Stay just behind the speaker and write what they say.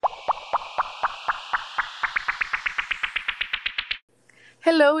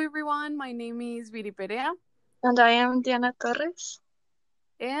Hello, everyone. My name is Viri Perea, And I am Diana Torres.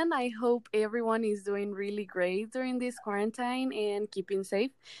 and I hope everyone is doing really great during this quarantine and keeping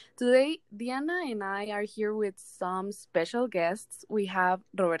safe. Today, Diana and I are here with some special guests. We have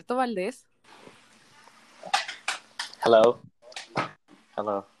Roberto Valdez Hello.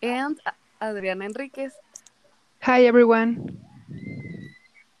 Hello. and Adriana Enriquez. Hi everyone.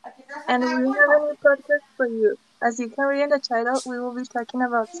 And we have a new podcast for you. As you can read in the title, we will be talking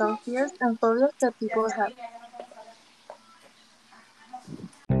about some fears and phobias that people have.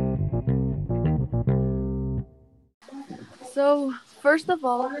 So, first of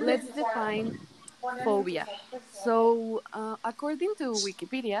all, let's define phobia. According to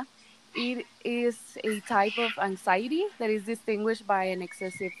Wikipedia, it is a type of anxiety that is distinguished by an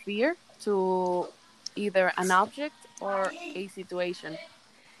excessive fear to either an object or a situation.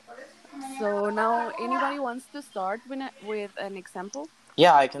 So, now anybody wants to start with an example?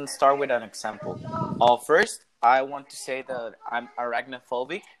 Yeah, I can start with an example. First, I want to say that I'm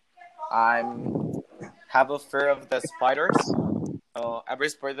arachnophobic. I'm have a fear of the spiders. Every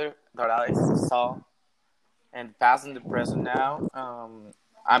spider that I saw and past in the present now,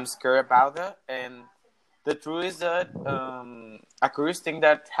 I'm scared about that. And the truth is that a curious thing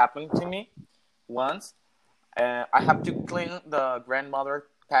that happened to me once. I have to clean the grandmother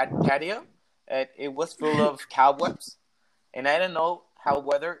patio. It was full of cobwebs, and I don't know how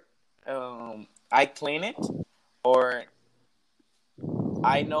whether I clean it or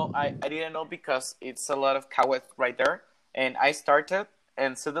I didn't know because it's a lot of cobwebs right there. And I started,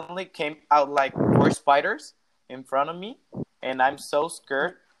 and suddenly came out like four spiders in front of me, and I'm so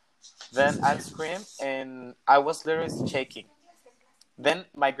scared. Then I screamed, and I was literally shaking. Then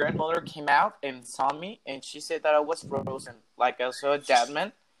my grandmother came out and saw me, and she said that I was frozen, like I saw a dead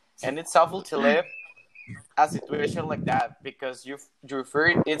man. And it's awful to live a situation like that because you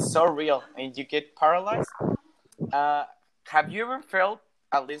fear it's so real and you get paralyzed. Uh, have you ever felt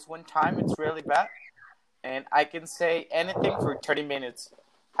at least one time it's really bad? And I can say anything for 30 minutes.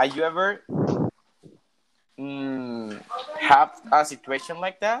 Have you ever have a situation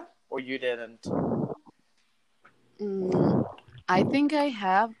like that, or you didn't? Mm, I think I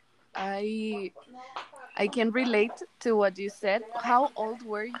have. I I can relate to what you said. How old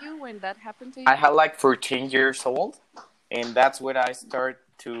were you when that happened to I you? had like 14 years old, and that's when I start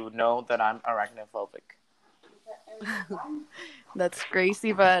to know that I'm arachnophobic. That's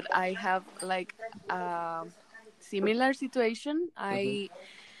crazy, but I have like a similar situation. Mm-hmm. I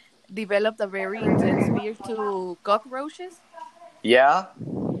developed a very intense fear to cockroaches. Yeah,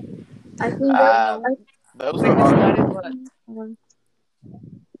 I think I that don't uh, know those when it are started, but um,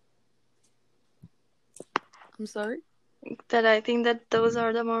 I'm sorry. I think that those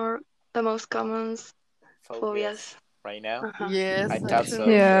are the most common phobias phobias. right now. Uh-huh. I Yes, thought so.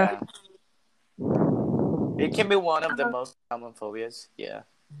 actually. Yeah. Yeah, it can be one of the Uh, most common phobias. Yeah.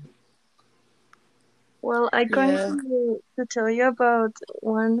 well, I'm going Yeah. to tell you about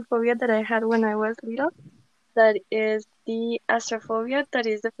one phobia that I had when I was little. That is the astrophobia. That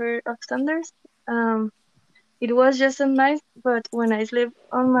is the fear of thunders. Um, It was just a night, but when I slept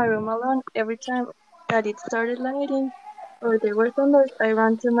on my room alone, every time that it started lighting or there were thunders, I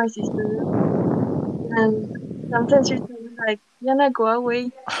ran to my sister's room. And sometimes she told me like, Yana, go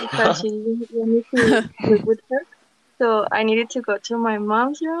away because she didn't want me to sleep with her. So I needed to go to my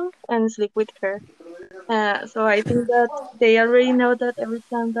mom's room and sleep with her. So I think that they already know that every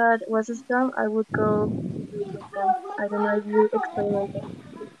time that was a storm, I would go to sleep with them. I don't know if you experienced that.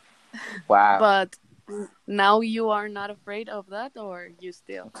 Wow. But now you are not afraid of that, or you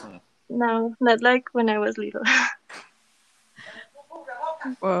still? Mhm. No, not like when I was little.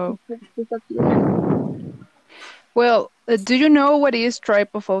 Whoa. It disappeared. Well, do you know what is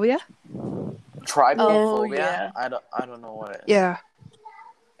trypophobia? Oh, Trypophobia? yeah. I don't know what it is. Yeah.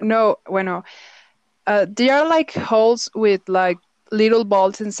 No, bueno. They are like holes with like little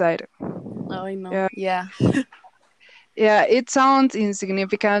balls inside. Oh, I know. Yeah. Yeah. Yeah, it sounds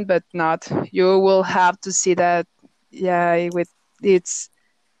insignificant, but not. You will have to see that. Yeah, with it's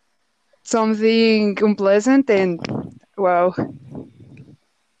something unpleasant and wow.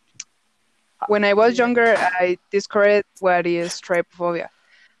 When I was Yeah. younger, I discovered what is trypophobia.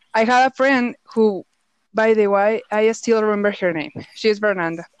 I had a friend who, by the way, I still remember her name. She's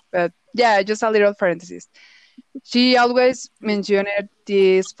Fernanda. But yeah, just a little parenthesis. She always mentioned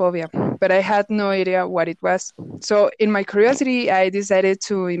this phobia, but I had no idea what it was. So, in my curiosity, I decided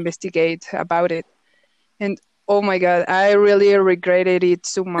to investigate about it. And oh my God, I really regretted it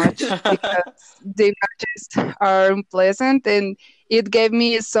so much because the images are unpleasant and it gave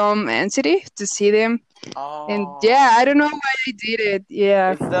me some anxiety to see them. And yeah, I don't know why I did it.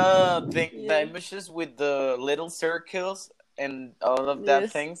 Yeah. it's the thing, the Yeah. images with the little circles and all of that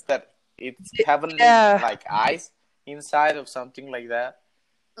Yes. things that it's having Yeah. like eyes inside of something like that.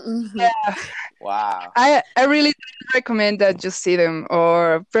 Hmm. Yeah. Wow. I really don't recommend that you see them,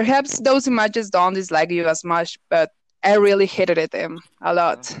 or perhaps those images don't dislike you as much, but I really hated them a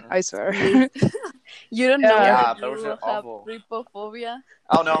lot. Hmm. I swear. You don't know Yeah. that Yeah, those you are have awful. trypophobia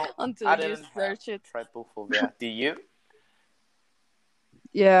Oh no, until I you didn't have search it. trypophobia. Do you?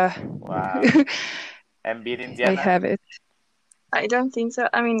 Yeah. Wow. And beat I Indiana? have it. I don't think so.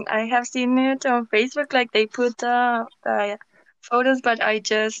 I mean, I have seen it on Facebook, like they put the photos, but I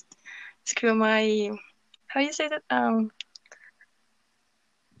just screw my, how you say that? What?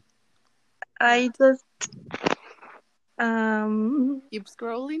 I just um Keep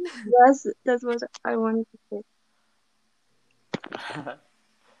scrolling. yes, that's what I wanted to say.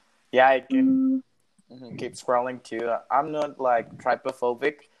 Yeah, I can Mm, keep scrolling too. I'm not like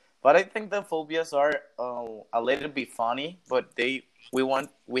trypophobic, but I think the phobias are a little bit funny. But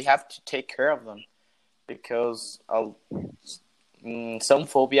we have to take care of them because some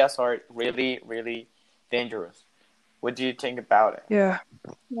phobias are really really dangerous. What do you think about it? Yeah.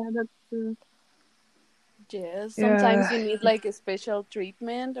 yeah, that's true. Yes, sometimes Yeah. you need like a special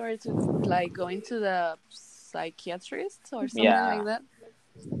treatment or to like going to the psychiatrist or something Yeah, like that.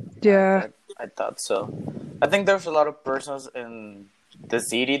 Yeah. I thought so. I think there's a lot of persons in the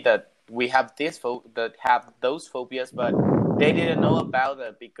city that we have that have those phobias, but they didn't know about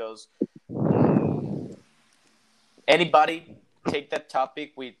it because anybody take that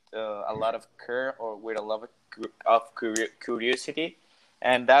topic with a lot of care or with a lot of curiosity,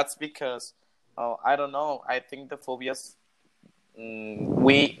 and that's because I don't know. I think the phobias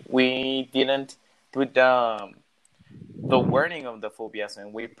we didn't put the warning of the phobias,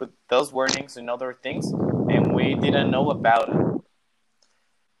 and we put those warnings in other things, and we didn't know about it.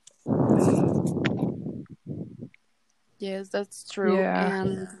 Yes, that's true. Yeah.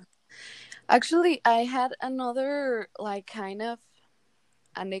 And actually, I had another like kind of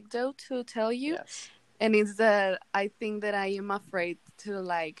anecdote to tell you, Yes. and it's that I think that I am afraid to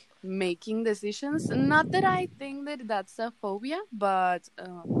like making decisions. Not that I think that that's a phobia, but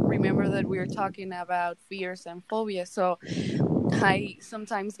remember that we are talking about fears and phobias. So I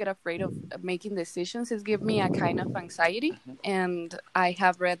sometimes get afraid of making decisions. It gives me a kind of anxiety, and I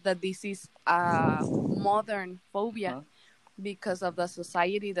have read that this is a modern phobia Mhm. because of the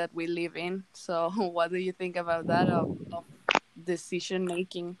society that we live in. So, what do you think about that of decision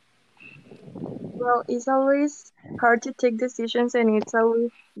making? Well, it's always hard to take decisions, and it's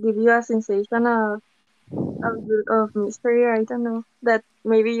always give you a sensation of mystery. I don't know that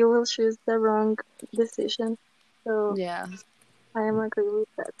maybe you will choose the wrong decision. So Yeah. I am agree with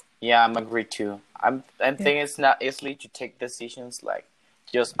that. Yeah, I'm agree too. I Yeah. think it's not easily to take decisions like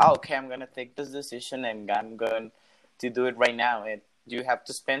just okay, I'm gonna take this decision and I'm going to do it right now. You have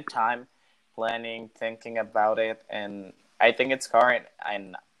to spend time planning, thinking about it, and I think it's hard.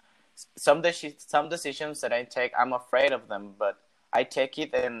 And some decisions that I take, I'm afraid of them, but I take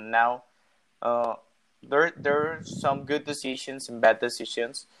it, and now uh, there are some good decisions and bad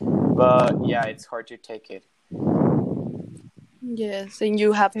decisions, but yeah, it's hard to take it. Yes, and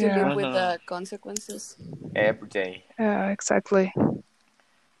you have to Yeah. live with Mm-hmm. the consequences. Every day. Yeah. Exactly.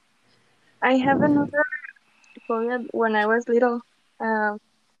 I have another phobia when I was little. Um,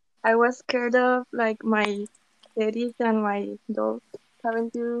 I was scared of like my teddies and my dolls.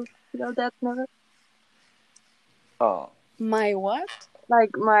 Haven't you feel that never? Oh. My what?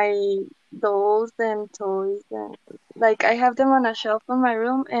 Like my dolls and toys and like I have them on a shelf in my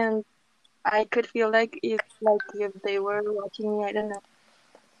room and I could feel like if they were watching me. I don't know.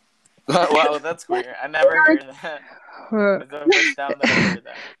 Wow, that's weird. I never heard that. Uh, It's the first time that I heard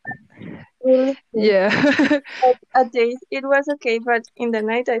that. Really strange. yeah. Like at days it was okay, but in the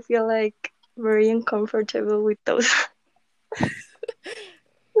night I feel like very uncomfortable with those.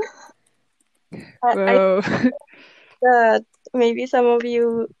 I Well. that maybe some of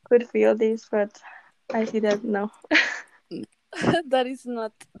you could feel this, but I see that no. That is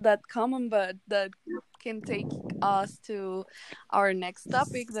not that common, but that can take us to our next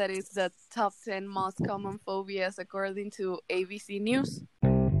topic, that is the top 10 most common phobias according to ABC News.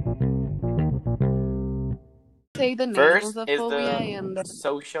 Say the name of First the is phobia the and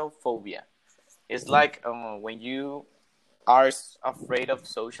social phobia. It's like when you are afraid of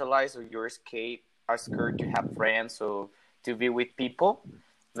socialize or are scared to have friends or to be with people.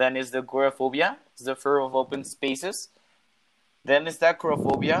 Then is the agoraphobia, it's the fear of open spaces. Then is the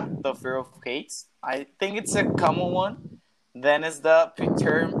acrophobia, the fear of heights. I think it's a common one. Then is the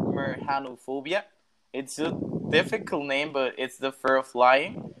pteromorphanophobia, It's a difficult name, but it's the fear of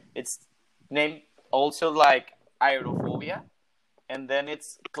flying. It's named also like aerophobia, and then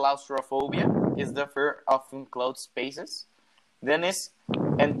it's claustrophobia, is the fear of enclosed spaces. Then it's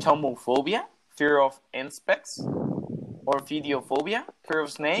entomophobia, fear of insects, orphidiophobia, fear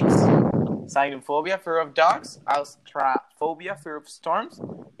of snakes, cynophobia, fear of dogs, austrophobia, fear of storms,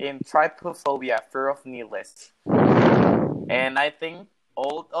 and trypophobia, fear of needles. And I think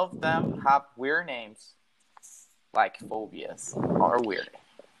all of them have weird names, like phobias are weird.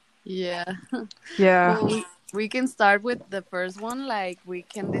 Yeah. Yeah. Well, we can start with the first one. Like we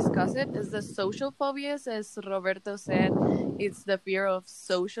can discuss it. Is the social phobias, as Roberto said, it's the fear of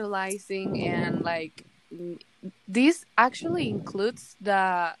socializing and like this actually includes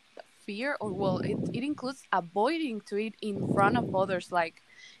the fear, or well, it includes avoiding to eat in front of others, like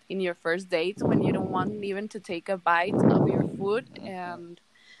in your first dates when you don't want even to take a bite of your food, and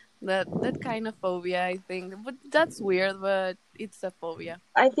that kind of phobia, I think. But that's weird, but it's a phobia.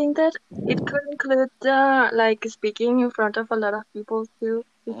 I think that it could include like speaking in front of a lot of people too,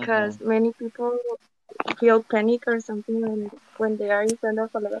 because many people feel panic or something when they are in front of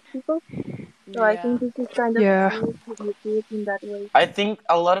a lot of people. So I Yeah. think this is kind of Yeah. serious if you see it in that way. I think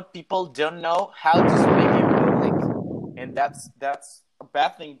a lot of people don't know how to speak in public, and that's a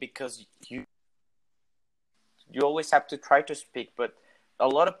bad thing because you always have to try to speak, but a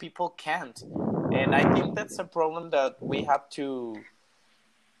lot of people can't, and I think that's a problem that we have to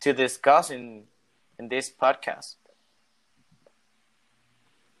discuss in this podcast.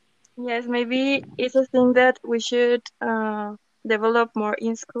 Yes, maybe it's a thing that we should develop more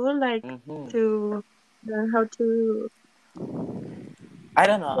in school, like Mm-hmm. to learn how to I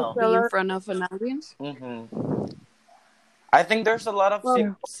don't know. Be in tell. front of an audience. Mm-hmm. I think there's a lot of Well,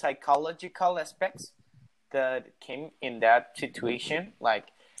 Yeah. psychological aspects that came in that situation. Like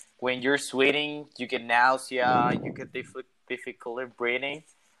when you're sweating, you get nausea, you get difficulty breathing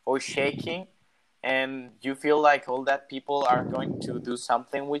or shaking, and you feel like all that people are going to do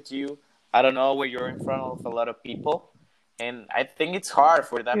something with you. I don't know, when you're in front of a lot of people, and I think it's hard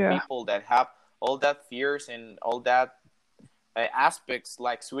for that Yeah. people that have all that fears and all that aspects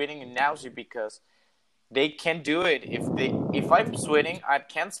like sweating and nausea because they can do it. If I'm sweating, I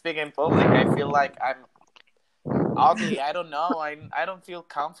can't speak in public. I feel like I'm ugly. I don't know. I don't feel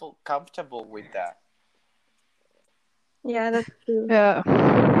comfortable with that. yeah, that's true. Yeah.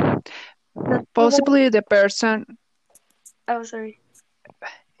 That's true. Possibly the person, Oh, sorry.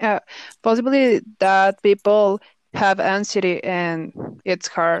 yeah, possibly that people have anxiety and it's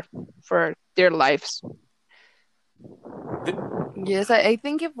hard for their lives. Yes, I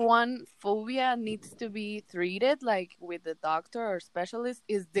think if one phobia needs to be treated like with the doctor or specialist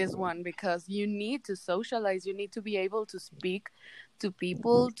is this one, because you need to socialize, you need to be able to speak to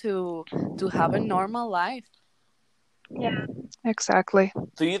people to have a normal life. Yeah, Exactly.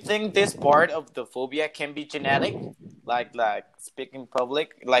 Do you think this part of the phobia can be genetic? Like speaking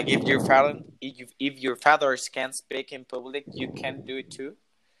public. Like if your fathers can't speak in public, you can do it too.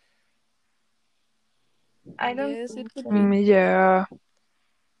 I don't Yes, it think could so. be. Yeah.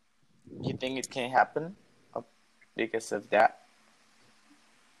 You think it can happen because of that,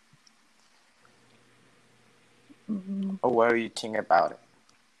 Mhm. or what do you think about it?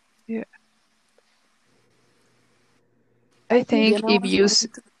 Yeah. I I think think Diana if was you going s-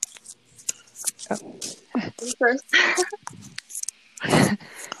 to. First,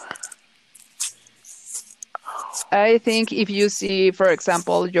 I think if you see, for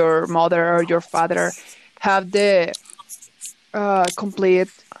example, your mother or your father have the complete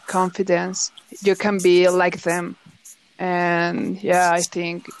confidence, you can be like them. And yeah, I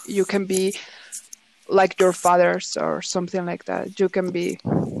think you can be like your fathers or something like that. You can be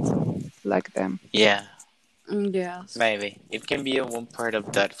like them. Yeah, Yes. maybe it can be a one part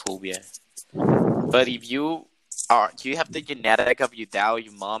of that phobia. But if you have the genetic of your dad or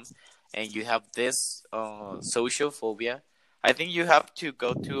your mom, and you have this social phobia, I think you have to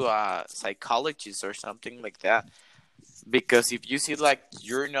go to a psychologist or something like that. Because if you see like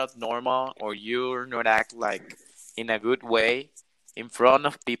you're not normal or you're not act like in a good way in front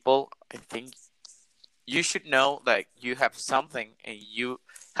of people, I think you should know like you have something, and you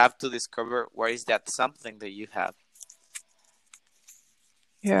have to discover what is that something that you have.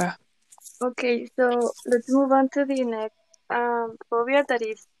 Yeah. okay, so let's move on to the next phobia, that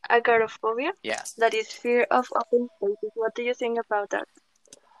is agoraphobia, Yes. that is fear of open spaces. What do you think about that?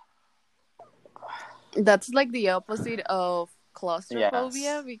 That's like the opposite of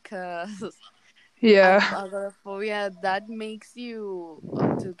claustrophobia, Yes. because Yeah. agoraphobia, that makes you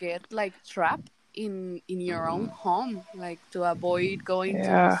to get like trapped in your own home, like to avoid going to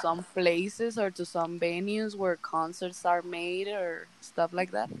Yeah, some places or to some venues where concerts are made or stuff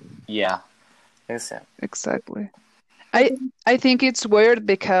like that. Yeah, it's exactly. I I think I think it's weird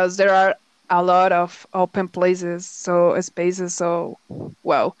because there are a lot of open places, so spaces, so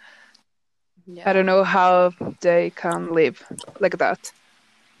wow. I don't Yeah, know how they can live like that.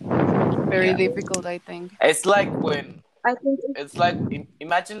 very yeah. difficult, I think. It's like when I think it's like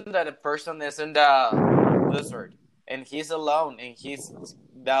imagine that a person is in the desert and he's alone and he's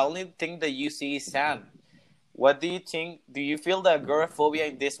the only thing that you see is sand. What do you think? Do you feel the agoraphobia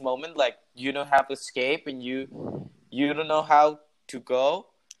in this moment? Like you don't have escape and you don't know how to go.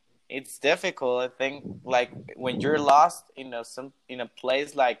 It's difficult. I think like when you're lost in a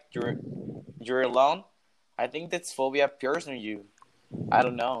place like you're alone. I think this phobia appears in you. I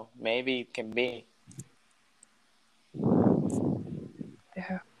don't know. Maybe it can be.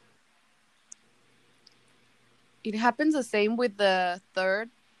 Yeah. It happens the same with the third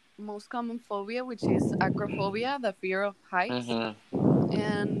most common phobia, which is acrophobia, the fear of heights. Mm-hmm.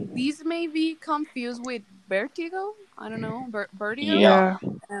 And these may be confused with vertigo. I don't know, vertigo. Yeah.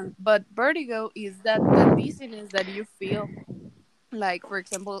 Yeah. But vertigo is that the dizziness that you feel, like for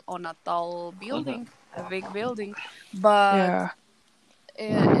example, on a tall Mm-hmm. building, a big building. But Yeah.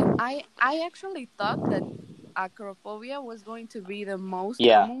 and I actually thought that acrophobia was going to be the most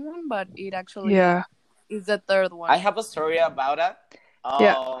Yeah. common one, but it actually Yeah. is the third I one. have a story about that.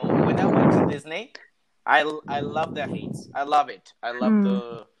 Yeah. When I went to Disney, I love the heights. I love it. I love Mm.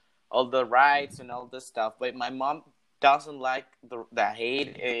 the all the rides and all this stuff. But my mom doesn't like the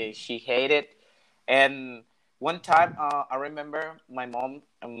height. She hated. And one time, I remember my mom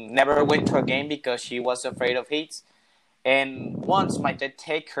never went to a game because she was afraid of heights. And once my dad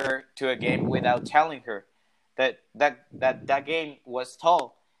take her to a game without telling her that game was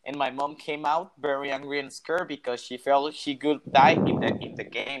tall, and my mom came out very angry and scared because she felt she could die in the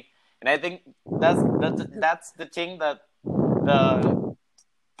game. And I think that's the thing that the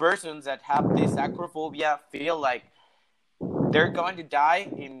persons that have this acrophobia feel like they're going to die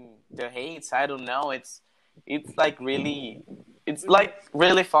in the hates. I don't know. It's like really it's like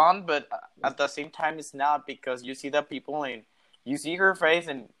really fun, but at the same time it's not because you see the people and you see her face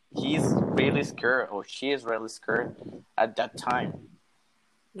and he's really scared or she is really scared at that time.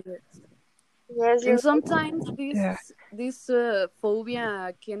 Yes. yes, And you're sometimes Yeah. this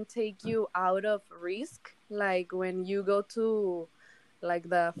phobia can take you out of risk, like when you go to like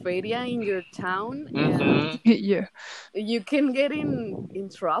the feria in your town, and Mm-hmm. Yeah. you can get in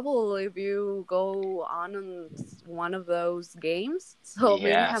trouble if you go on one of those games. So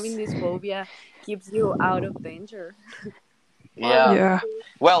maybe having Yes. this phobia keeps you out of danger. well, Yeah. Yeah.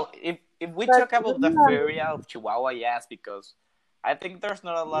 Well, if we but talk about the yeah, feria of Chihuahua, yes, because I think there's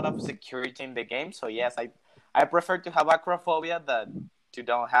not a lot of security in the game. So yes, I prefer to have acrophobia than to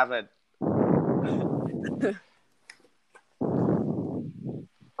don't have it.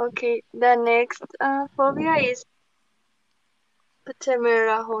 okay. The next phobia is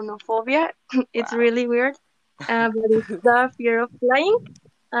pterorahonophobia. It's Wow. really weird, but it's the fear of flying.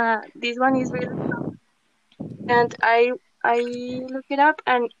 This one is really, and I look it up,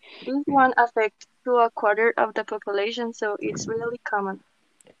 and this one affects to a quarter of the population, so it's really common.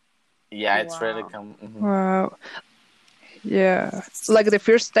 Yeah, it's really Wow. come. Mhm. Wow. Yeah. Like the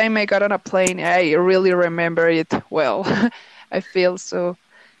first time I got on a plane, I really remember it well. I feel so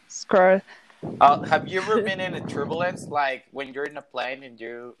scared. Have you ever been in a turbulence, like when you're in a plane and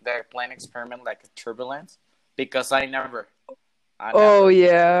the plane experiment like a turbulence? Because Oh I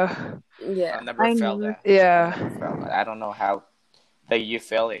yeah. Yeah. never I felt never. that. I Yeah. never felt that. I don't know how that you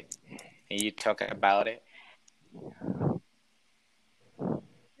feel it and you talk about it.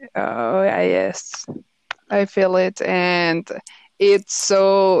 Oh yeah, yes. I feel it, and it's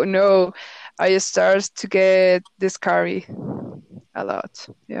so no. I start to get this scary a lot.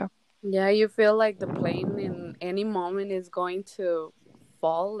 Yeah. Yeah, you feel like the plane in any moment is going to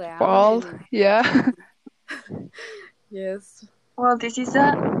fall down Fall. and Yeah. yes, Well, this is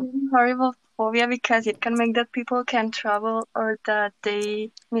a really horrible phobia because it can make that people can travel or that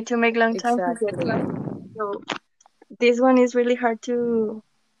they need to make long time to get exactly. there. So this one is really hard to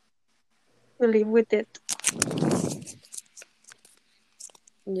live with it.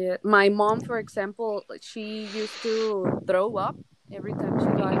 Yeah, my mom, for example, she used to throw up every time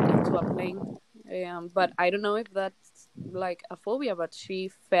she got into a plane. But I don't know if that's like a phobia, but she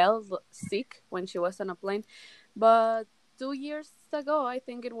felt sick when she was on a plane. But 2 years ago, I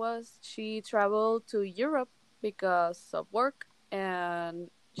think it was, she traveled to Europe because of work, and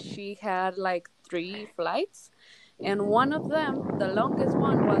she had like three flights, And one of them, the longest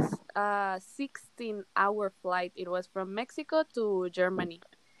one, was a 16-hour flight. It was from Mexico to Germany.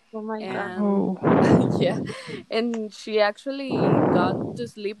 Oh my God. And Oh. yeah, and she actually got to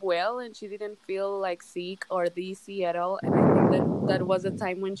sleep well, and she didn't feel like sick or dizzy at all. And I think that was a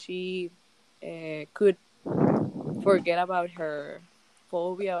time when she could forget about her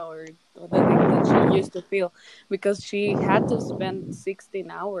phobia or the thing that she used to feel, because she had to spend 16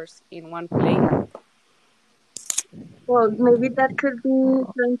 hours in one plane. Well, maybe that could be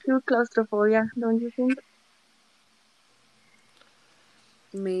linked to claustrophobia, don't you think?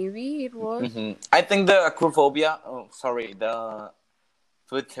 Maybe it was. I think the acrophobia, the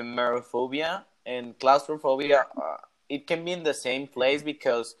photomerophobia and claustrophobia, it can be in the same place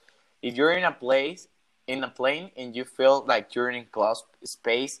because if you're in a plane, and you feel like you're in closed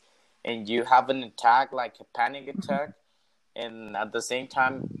space, and you have an attack, like a panic attack, and at the same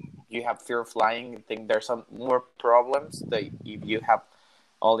time you have fear of flying, I think there's some more problems that if you have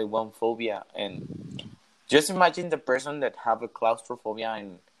only one phobia. And just imagine the person that have a claustrophobia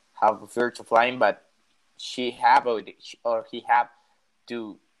and have a fear to flying, but he have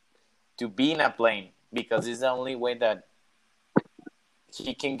to be in a plane because it's the only way that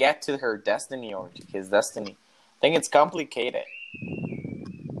he can get to her destiny or to his destiny. I think it's complicated.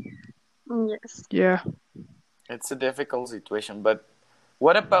 Yes. Yeah. It's a difficult situation. But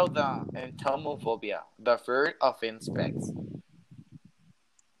what about the entomophobia, the fear of insects?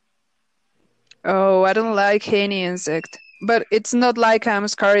 Oh, I don't like any insect. But it's not like I'm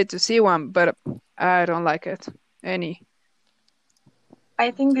scared to see one, but I don't like it. Any.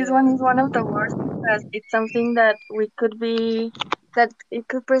 I think this Yeah. one is one of the worst because it's something that it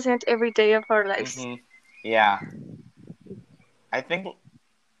could present every day of our lives. Yeah, I think.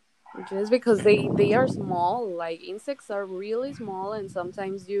 Just because they are small, like insects are really small, and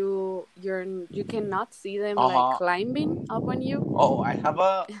sometimes you cannot see them Uh like huh. climbing up on you. Oh, I have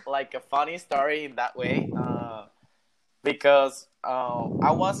a funny story in that way. Because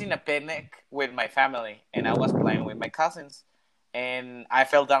I was in a picnic with my family and I was playing with my cousins, and I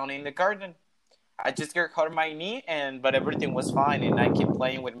fell down in the garden. I just got hurt my knee, but everything was fine, and I keep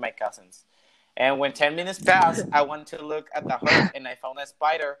playing with my cousins. And when 10 minutes passed, I went to look at the hurt, and I found a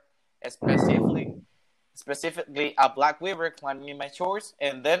spider, specifically a black weaver climbing in my shorts.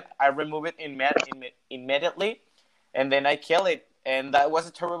 And then I removed it immediately, and then I killed it. And that was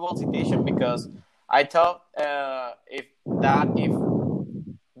a terrible situation because I thought if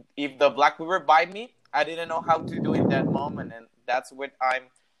the black weaver bite me, I didn't know how to do in that moment, and that's what I'm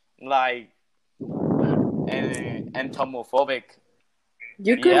like entomophobic.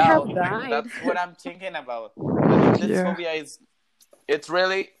 You could Yeah, have died. that's what I'm thinking about. I think this Yeah. phobia it's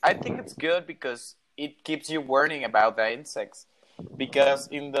really, I think it's good because it keeps you warning about the insects. Because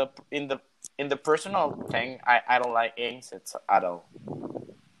in the personal thing, I don't like insects at all.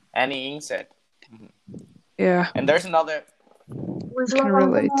 Any insect. Yeah. And there's another. Which one Can are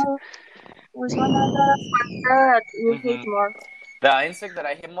relate. which one are the ones that you hate Mhm. more? The insect that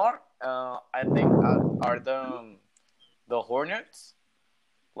I hate more, I think, are the hornets.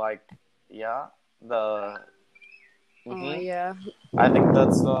 Like, yeah, the. Oh Mhm. yeah, I think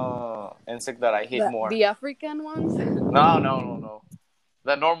that's the insect that I hate more. the African ones. No, no, no, no.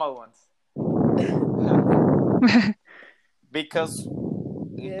 The normal ones. Because.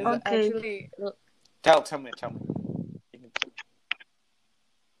 Yes, Mhm. Okay. actually, Tell me.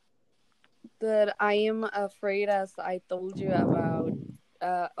 that I am afraid, as I told you about,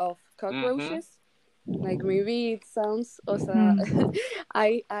 of Mm-hmm. cockroaches. Like maybe it sounds, o sea, Hmm.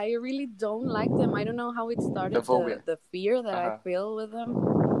 I really don't like them. I don't know how it The started, phobia. the fear that I Uh-huh. feel with them,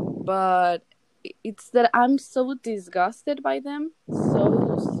 but it's that I'm so disgusted by them,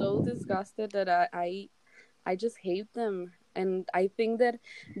 so disgusted that I just hate them. And I think that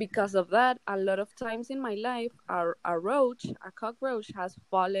because of that, a lot of times in my life, a cockroach has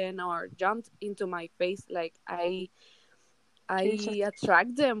fallen or jumped into my face. Like Jesus. I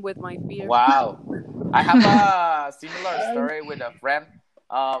attract them with my fear. Wow. I have a similar story with a friend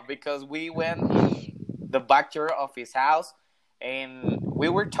because we went in the backyard of his house and we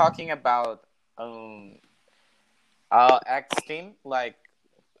were talking about Epstein, like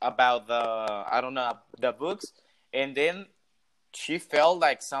about I don't know, the books. And then she felt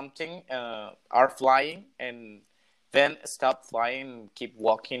like something are flying and then stopped flying, keep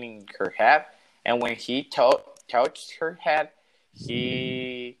walking in her head. And when he touched her head,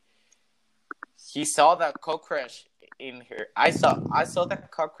 he he saw the cockroach in her. I saw the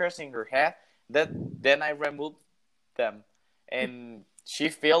cockroach in her head. That then I removed them, and she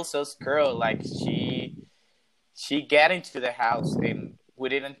feels so scared. Like she get into the house, and we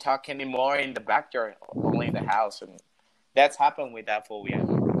didn't talk anymore in the backyard, only in the house, and that's happened with that phobia.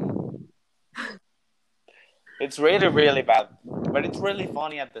 It's really, really bad, but it's really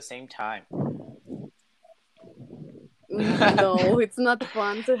funny at the same time. No, it's not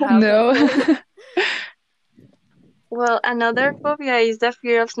fun to have that No. phobia. Well, another phobia is the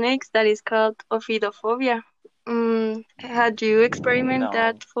fear of snakes that is called ophidophobia. Had you experienced No.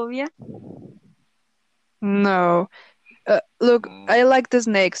 that phobia? No. Look, Mm. I like the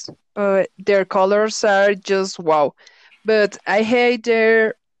snakes. Their colors are just wow. But I hate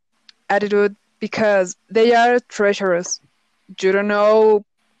their attitude because they are treacherous. You don't know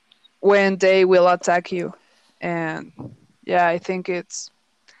when they will attack you. And yeah, I think it's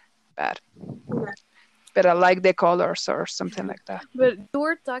bad. Yeah. But I like the colors or something like that. But you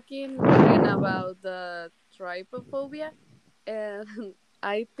were talking again about the trypophobia, and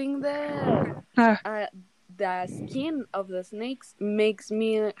I think that Ah, the skin of the snakes makes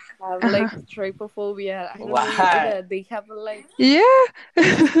me have uh-huh. like trypophobia. I don't know Why? that they have like Yeah.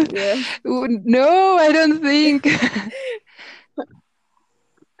 yeah. No, I don't think.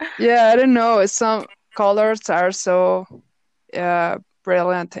 Yeah, I don't know. Some colors are so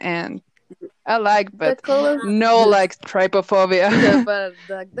brilliant and I like, The but colors, no like yeah, trypophobia. but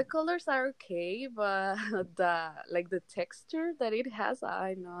the colors are okay, but the like the texture that it has,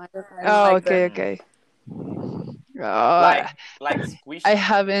 I know I don't Oh, like okay, that. Mm. okay. Uh, Like I squishy,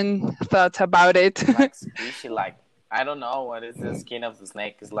 haven't thought about it. like squishy. Like I don't know what is the skin of the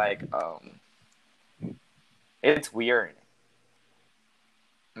snake. It's like it's weird.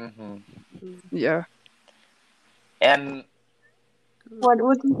 Hmm. Yeah. And What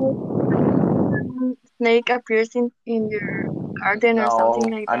would you do if a snake appears in your garden or something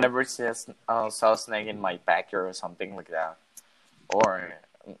no, like I that? never saw a snake in my backyard or something like that. Or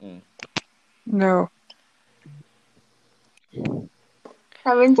No.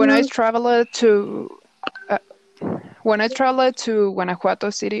 Haven't When I you? traveled to uh, when I traveled to Guanajuato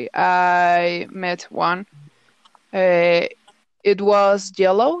City, I met one. Uh, it was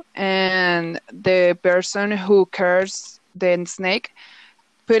yellow, and the person who cares the snake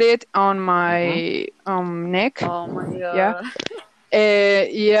put it on mhm. my neck. Oh my Yeah. god.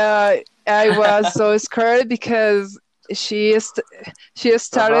 Yeah, I was so scared because she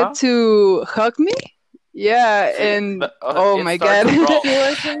started Uh-huh. to hug me. Yeah, and oh It my started god, to crawl. She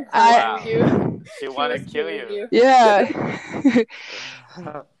wasn't I hugging Wow. you. She She wanted was to kill killing you. you. yeah,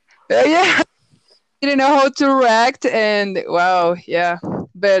 yeah. I didn't know how to react, and wow, yeah.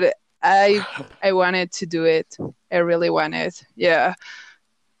 But I I wanted to do it. I really wanted. Yeah.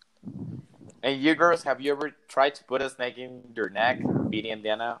 And you girls, have you ever tried to put a snake in your neck, Beanie and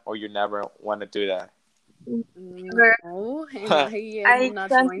Diana, or you never want to do that? Never. No, and I I am not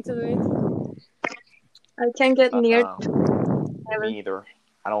can't. going to do it. I can't get near Uh, heaven. Me either.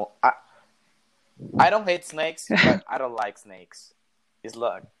 I don't. I don't hate snakes, but I don't like snakes. It's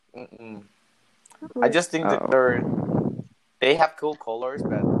like I just think that Oh. they have cool colors,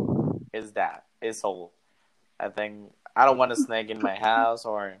 but it's that. It's all. I think I don't want a snake in my house,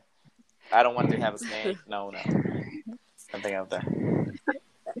 or I don't want to have a snake. No, no, nothing out there.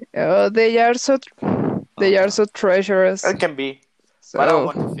 Oh, they are Uh-huh. so treacherous. It can be, but I don't So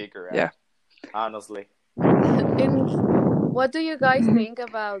want to figure yeah. out. Honestly, And what do you guys think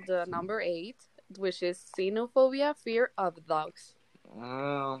about the number 8, which is xenophobia, fear of dogs?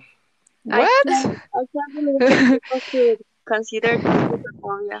 mm, I What? can't. I can't believe that people could consider this as a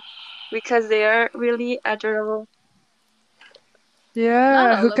phobia because they are really adorable.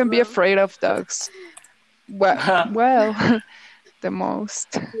 Not Yeah, who all of can be them. afraid of dogs? Well, the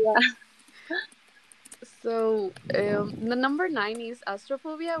most. Yeah. So the number 9 is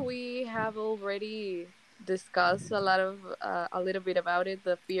astrophobia. We have already discussed a little bit about it.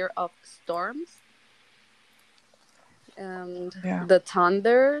 The fear of storms and Yeah. the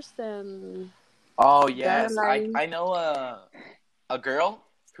thunders and oh that. The yes, line. I know a girl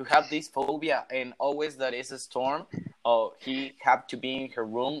who have this phobia, and always that is a storm. Oh, he have to be in her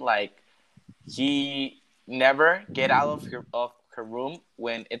room. Like he never get out of her room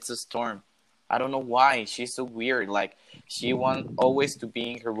when it's a storm. I don't know why. She's so weird. Like she want always to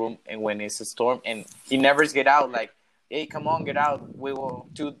be in her room, and when it's a storm, and he never get out. Like, hey, come on, get out. We will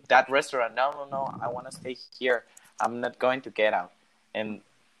to that restaurant. No, no, no. I want to stay here. I'm not going to get out. And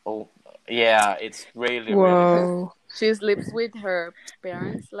oh, yeah, it's really, really bad. Whoa. She sleeps with her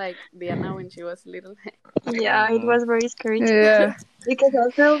parents, like Diana when she was little. Yeah, it Mm-hmm. was very scary too. Yeah. Because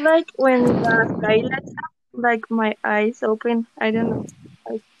I felt like when the sky lights up, like my eyes open. I don't know.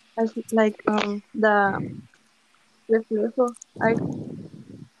 Like the reflejo. I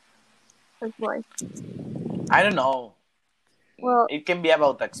that's why. I don't know. Well, it can be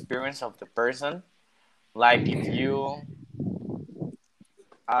about the experience of the person. Like if you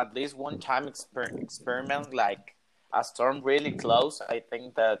at least one time experiment like a storm really close, I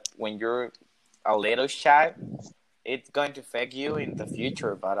think that when you're a little shy, it's going to affect you in the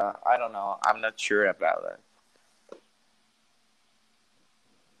future. But I don't know. I'm not sure about that.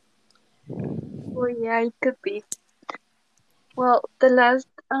 well, yeah, it could be. Well, the last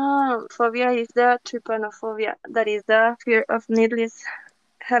phobia is the trypanophobia. That is the fear of needles.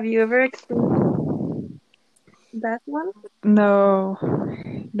 Have you ever experienced that one? No,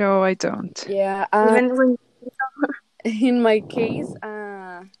 no, I don't. Yeah. Even when In my case,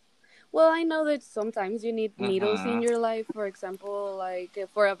 well, I know that sometimes you need needles in Mm-hmm. your life, for example, like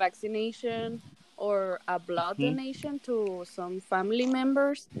for a vaccination or a blood Mm-hmm. donation to some family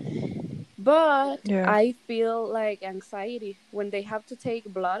members. But Yeah. I feel like anxiety when they have to take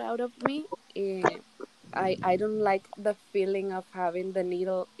blood out of me. I don't like the feeling of having the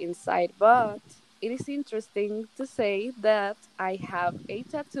needle inside. But it is interesting to say that I have a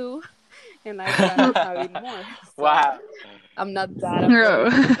tattoo and I plan on having more. So Wow. I'm not that No.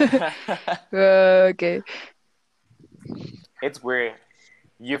 afraid. Okay. It's weird.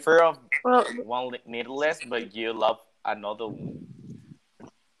 You fear of well, one needle less, but you love another one.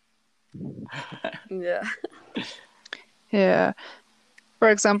 Yeah. Yeah. For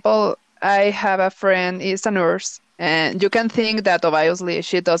example, I have a friend, is a nurse, and you can think that obviously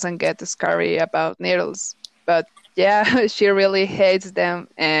she doesn't get scary about needles, but yeah, she really hates them,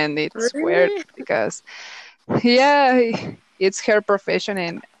 and it's weird Really? because, yeah, it's her profession,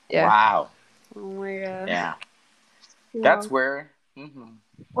 and yeah. Wow. Oh my god. Yeah. yeah. That's where. Mm-hmm.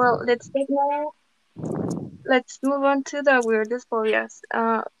 Well, let's take now. Let's move on to the weirdest phobias.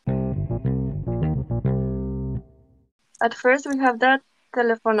 At first, we have that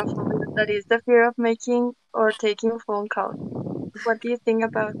telephonophobia. That is the fear of making or taking phone calls. What do you think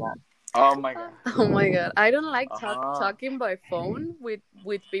about that? Oh my god. Oh my god. I don't like Uh huh. talking by phone with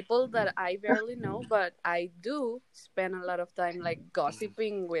people that I barely know, but I do spend a lot of time like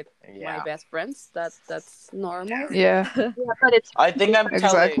gossiping with my Yeah. best friends. That's normal. Yeah, Yeah, but it's I think I'm different.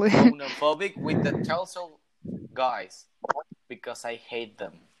 exactly. telephonophobia with the telso guys because I hate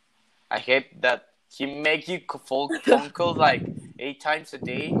them. I hate that he make you phone calls like 8 times a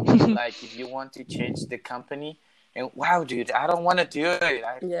day. Like if you want to change the company, and wow, dude, I don't want to do it.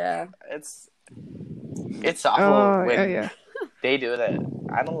 Yeah. It's it's awful Oh, yeah, when yeah. they do that.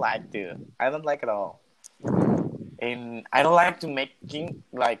 I don't like to. I don't like it all, and I don't like to making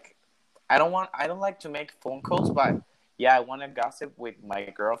like I don't like to make phone calls, but yeah, I want to gossip with my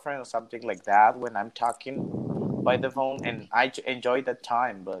girlfriend or something like that when I'm talking by the phone, and I enjoy that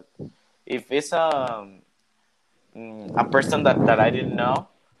time. But if it's a person that I didn't know,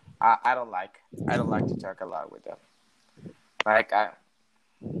 I don't like to talk a lot with them. Like I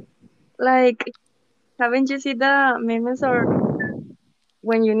Like, haven't you seen the memes or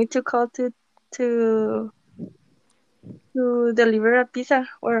when you need to call to to deliver a pizza?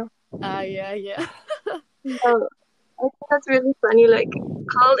 Or Yeah, yeah. well, I think that's really funny. Like,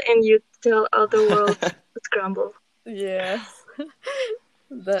 call and you tell all the world to scramble. Yes.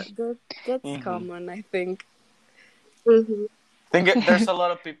 That's mm-hmm. common, I think. Hmm. think there's a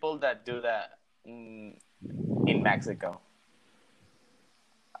lot of people that do that in Mexico.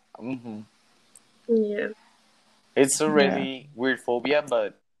 Hmm. Yeah. It's a Yeah. really weird phobia,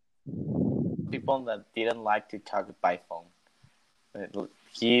 but people that didn't like to talk by phone.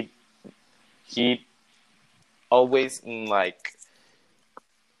 He he always like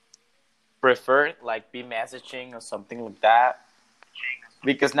prefer like be messaging or something like that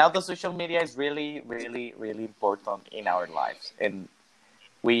because now the social media is really really important in our lives, and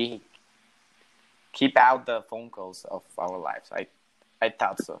we keep out the phone calls of our lives. I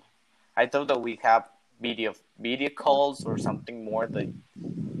thought so. I thought that we have video calls or something more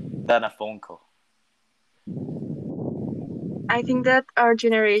than a phone call. I think that our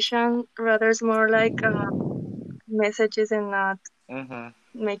generation rather more like messages and not Mm-hmm.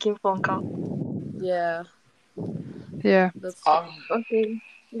 making phone calls. Yeah, Yeah. that's Um. true. Okay.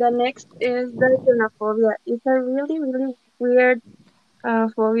 The next is the xenophobia. It's a really, really weird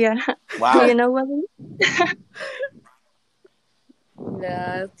phobia. Do you Wow. know what it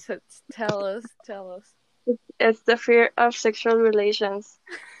Yeah, tell us, tell us. is? It's the fear of sexual relations.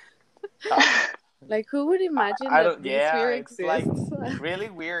 Uh, Like, who would imagine I that don't. this Yeah, fear it's like exists? really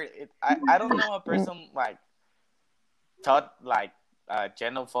weird. I don't know a person like thought like a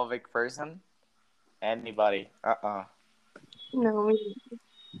xenophobic person. Anybody? No.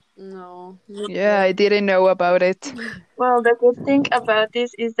 No, me Yeah, I neither. didn't know about it. Well, the good thing about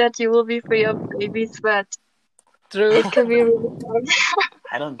this is that you will be free of babies, but True. It can be really fun.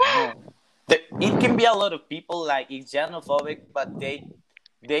 I don't know. It can be a lot of people like it's xenophobic, but they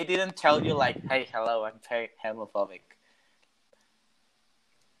didn't tell you like, hey, hello, I'm homophobic.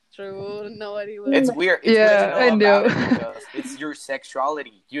 True. Nobody will. It's Mm, weird. It's weird to Yeah, know I about know. it because it's your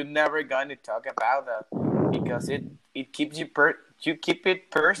sexuality. You're never going to talk about that because it keeps you keep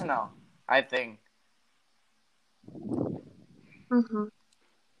it personal. I think. mhm.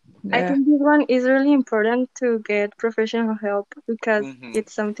 I Yeah, think this one is really important to get professional help because Hmm.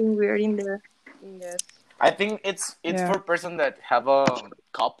 it's something weird in there. Yes. I think it's yeah. for person that have a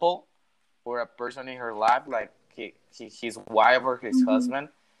couple or a person in her life, like his wife or his Hmm. husband,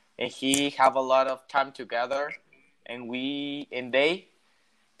 and he have a lot of time together, and they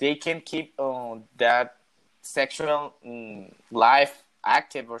can keep that sexual life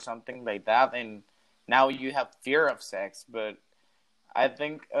active or something like that, and now you have fear of sex, but I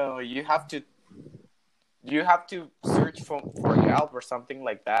think you have to search for help or something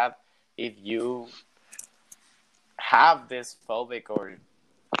like that if you have this phobic or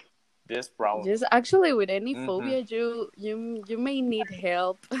this problem. Just actually, with any Hmm. phobia, you may need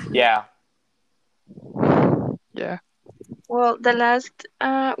help. Yeah. Yeah. Well, the last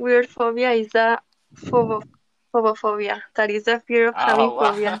weird phobia is the phobo phobophobia. That is the fear of having Oh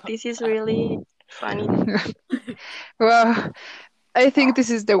phobia. wow. This is really funny. Well, I think this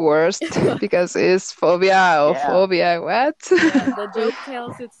is the worst because it's phobia or Yeah. phobia. What? Yeah, the joke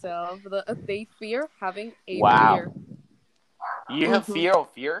tells itself. They fear having a Wow. fear. You have Hmm. fear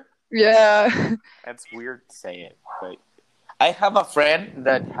of fear? Yeah. That's weird to say it, but I have a friend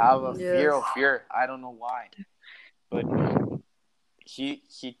that have a fear Yes. of fear. I don't know why, but he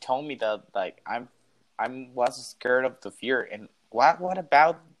told me that like I'm was scared of the fear. And what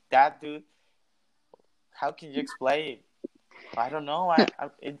about that, dude? How can you explain it? I don't know.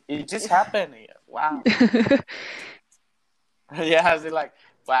 It just happened. Wow. Yeah, I was like,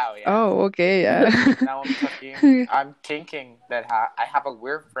 wow. Yeah. Oh, okay, yeah. Now I'm talking. I'm thinking that I have a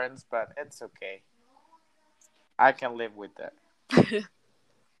weird friends, but it's okay. I can live with that.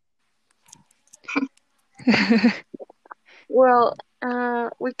 Well,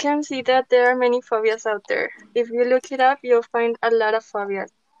 we can see that there are many phobias out there. If you look it up, you'll find a lot of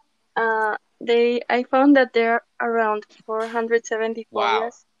phobias. I found that there are around 470 Wow.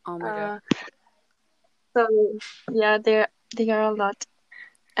 phobias. Oh my god. Uh, so yeah, there are a lot.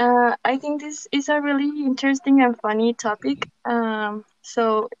 I think this is a really interesting and funny topic.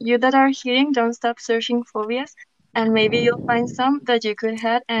 So you that are hearing, don't stop searching phobias, and maybe you'll find some that you could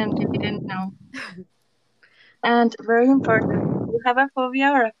have and you didn't know. And very important, if you have a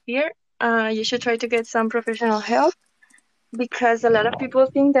phobia or a fear, you should try to get some professional help because a lot of people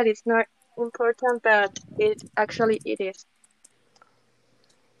think that it's not important, but it is.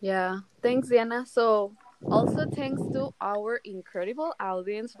 Yeah. Thanks, Diana. So, also thanks to our incredible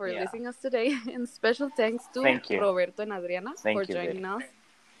audience for Yeah. listening us today, and special thanks to Thank you. Roberto and Adriana for Thank you, joining Betty. us.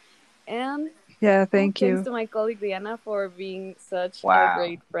 And Yeah, well, thank thanks you. to my colleague Diana for being such a Wow.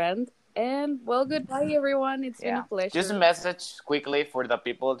 great friend. And well, goodbye, everyone. It's been a Yeah. Just a pleasure. message quickly for the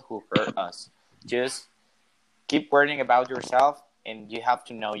people who hurt us. Just keep worrying about yourself, and you have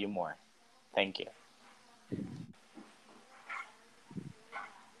to know you more. Thank you.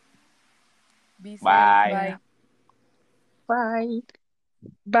 Be safe. Bye. Yeah. Bye. Bye.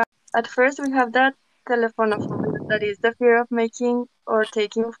 Bye. At first, we have that telephonophobia, that is the fear of making or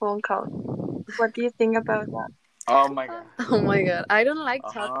taking phone calls. What do you think about that? Oh my god. Oh my god. I don't like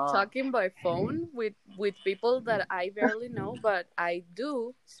Uh huh. talking by phone with people that I barely know, but I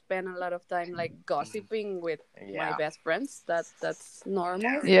do spend a lot of time like gossiping with my Yeah. best friends. That's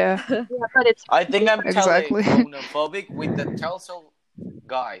normal. Yeah, Yeah, but it's I think I'm exactly. telephonophobia with the Telcel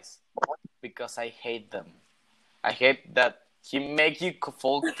guys because I hate them. I hate that he make you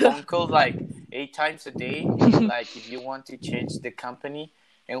phone calls like 8 times a day. Like if you want to change the company,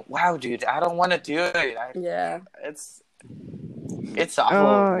 and wow, dude, I don't want to do it. Yeah. It's it's awful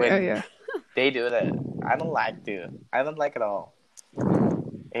Oh, yeah, when yeah. they do that. I don't like to. I don't like it at all,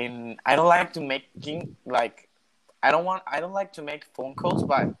 and I don't like to making like I don't like to make phone calls,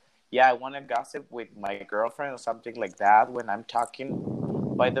 but yeah, I want to gossip with my girlfriend or something like that when I'm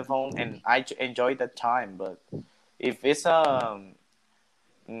talking by the phone, and enjoy that time. But if it's a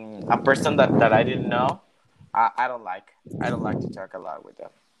person that I didn't know, I don't like to talk a lot with them.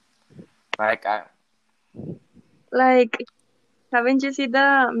 Like I like, haven't you seen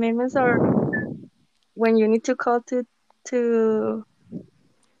the memes or when you need to call to to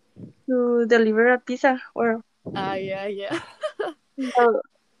deliver a pizza? Or Ah, yeah, yeah. well,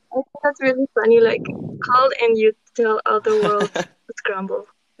 I think that's really funny. Like, call and you tell all the world to scramble.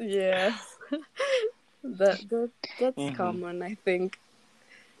 Yes. That's Mm-hmm. common, I think.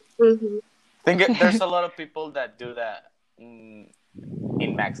 Mm-hmm. Think there's a lot of people that do that in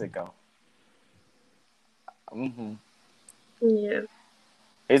Mexico. Hmm. Yeah.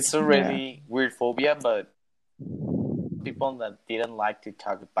 It's a Yeah. really weird phobia, but people that didn't like to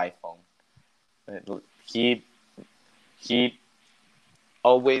talk by phone. He he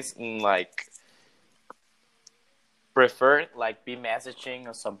always like prefer like be messaging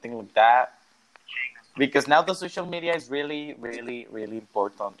or something like that because now the social media is really really really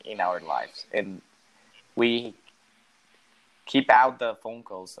important in our lives and we keep out the phone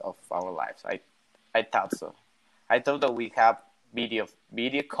calls of our lives. I thought so. I thought that we have video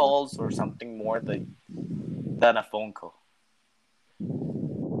calls or something more than a phone call.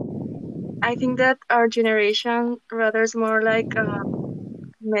 I think that our generation rather is more like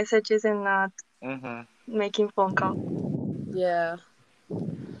messages and not Mm-hmm. making phone calls. Yeah,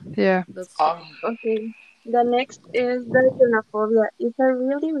 Yeah. that's true. Um. Okay. The next is the xenophobia. It's a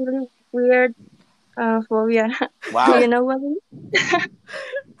really, really weird phobia. Do you Wow. know what it is?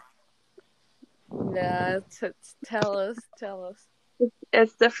 Yeah, tell us, tell us.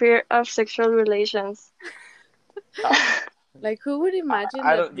 It's the fear of sexual relations. Uh, Like, who would imagine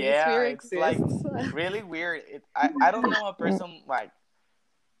I that don't. this Yeah, fear it's like exists? really weird. I don't know a person like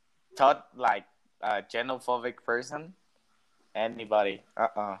thought like a xenophobic person. Anybody?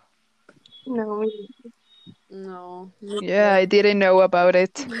 No. No, me Yeah, I didn't know about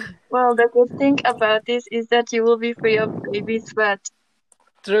it. neither. Well, the good thing about this is that you will be free of babies, but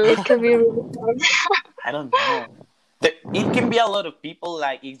True. it could be really hard. I don't know. It can be a lot of people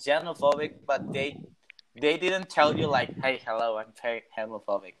like it's xenophobic, but they didn't tell you like, hey, hello, I'm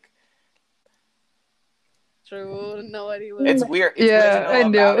homophobic. True. Nobody It's would. weird. It's weird to Yeah, know I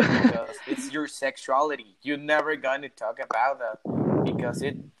about know. it because it's your sexuality. You're never going to talk about that because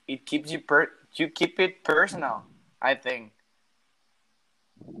it keeps you keep it personal. I think.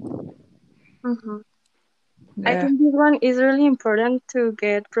 Hmm. I Yeah. think this one is really important to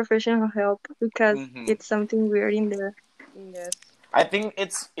get professional help because Hmm. it's something weird in there. Yes. I think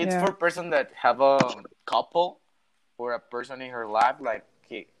it's Yeah. for person that have a couple or a person in her life, like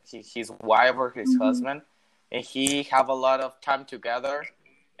his wife or his Hmm. husband, and he have a lot of time together,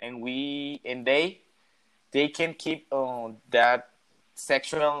 and they can keep that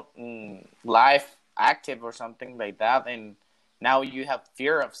sexual life active or something like that, and now you have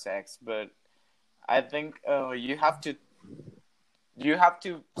fear of sex, but I think you have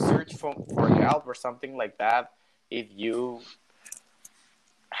to search for help or something like that if you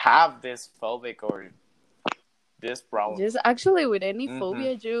have this phobic or this problem. Yes, actually, with any Hmm.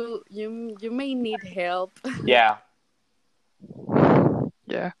 phobia, you may need help. Yeah.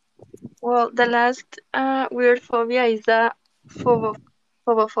 Yeah. Well, the last weird phobia is the phobo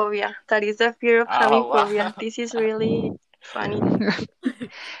phobophobia. That is the fear of having Oh phobia. wow. This is really funny.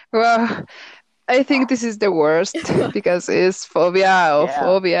 Well, I think this is the worst because it's phobia or Yeah.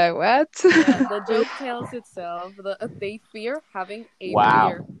 phobia. What? Yeah, the joke tells itself. They fear having a Wow.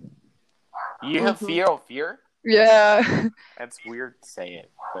 fear. You have Hmm. fear of fear? Yeah. That's weird to say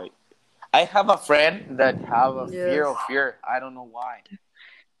it, but I have a friend that have a fear Yes. of fear. I don't know why,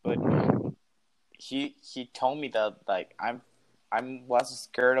 but he told me that like I'm was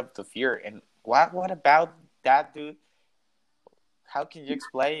scared of the fear. And what about that, dude? How can you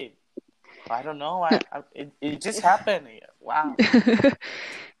explain it? I don't know. It just happened. Wow.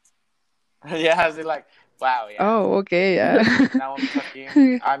 Yeah, I was like, wow. Yeah. Oh, okay. Yeah. Now I'm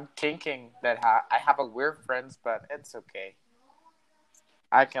talking. I'm thinking that I have a weird friends, but it's okay.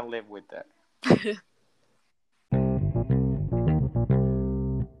 I can live with that.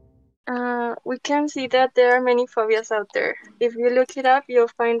 We can see that there are many phobias out there. If you look it up, you'll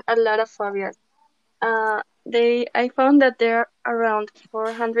find a lot of phobias. I found that there are around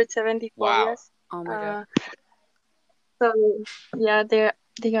 470 Wow. phobias. Oh my god. Uh, so yeah,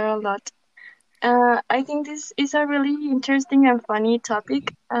 they are a lot. I think this is a really interesting and funny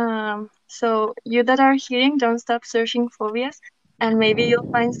topic. So you that are hearing, don't stop searching phobias, and maybe you'll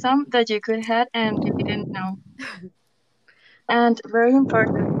find some that you could have and you didn't know. And very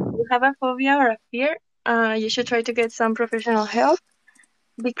important, if you have a phobia or a fear, you should try to get some professional help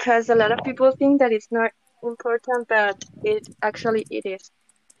because a lot of people think that it's not important, but it is.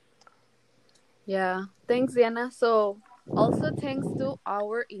 Yeah. Thanks, Diana. So, also thanks to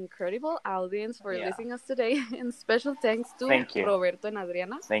our incredible audience for Yeah. listening us today, and special thanks to Thank you. Roberto and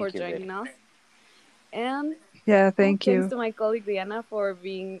Adriana for Thank you, Betty. joining us. And Yeah, well, thank thanks you. to my colleague Diana for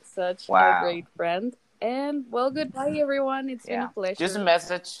being such a Wow. great friend. And well, goodbye, everyone. It's been a Yeah. Just a pleasure.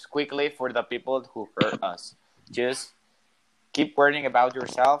 message quickly for the people who hurt us. Just keep worrying about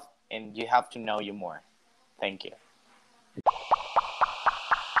yourself, and you have to know you more. Thank you.